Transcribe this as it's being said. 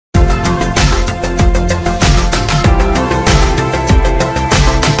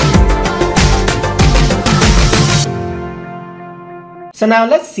So now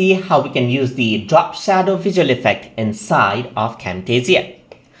let's see how we can use the drop shadow visual effect inside of Camtasia.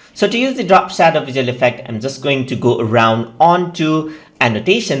 So to use the drop shadow visual effect, I'm just going to go around onto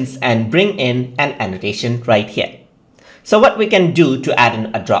annotations and bring in an annotation right here. So what we can do to add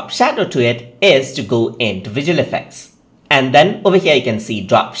in a drop shadow to it is to go into visual effects. And then over here you can see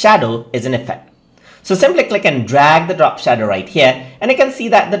drop shadow is an effect. So simply click and drag the drop shadow right here, and you can see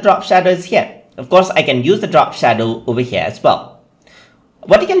that the drop shadow is here. Of course, I can use the drop shadow over here as well.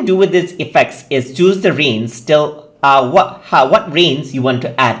 What you can do with these effects is choose the range what range you want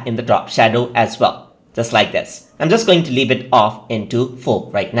to add in the drop shadow as well, just like this. I'm just going to leave it off into 4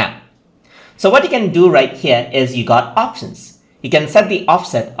 right now. So what you can do right here is you got options. You can set the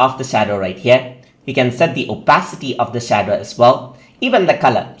offset of the shadow right here. You can set the opacity of the shadow as well, even the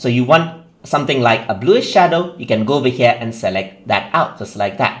color. So you want something like a bluish shadow, you can go over here and select that out just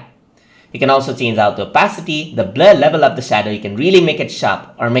like that. You can also change out the opacity, the blur level of the shadow. You can really make it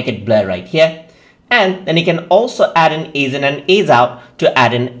sharp or make it blur right here. And then you can also add an ease in and ease out to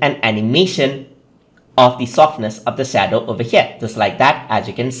add in an animation of the softness of the shadow over here, just like that, as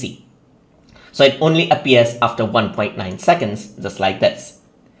you can see. So it only appears after 1.9 seconds, just like this.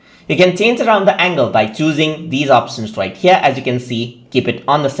 You can change around the angle by choosing these options right here. As you can see, keep it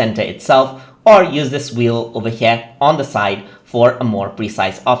on the center itself, or use this wheel over here on the side for a more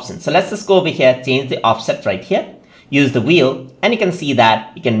precise option. So let's just go over here, change the offset right here, use the wheel, and you can see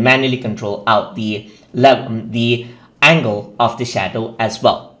that you can manually control out the angle of the shadow as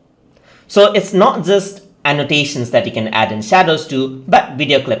well. So it's not just annotations that you can add in shadows to, but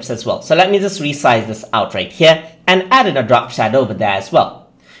video clips as well. So let me just resize this out right here and add in a drop shadow over there as well.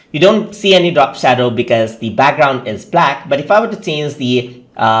 You don't see any drop shadow because the background is black, but if I were to change the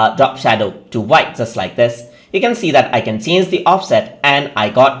drop shadow to white, just like this, you can see that I can change the offset and I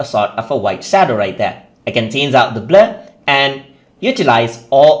got a sort of a white shadow right there. I can change out the blur and utilize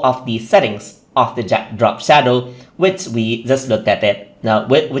all of the settings of the drop shadow, which we just looked at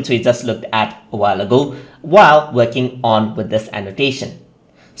a while ago while working on with this annotation.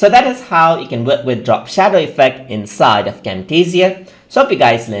 So that is how you can work with drop shadow effect inside of Camtasia. So hope you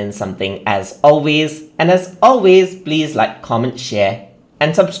guys learned something as always. And as always, please like, comment, share,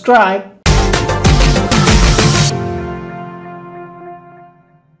 and subscribe.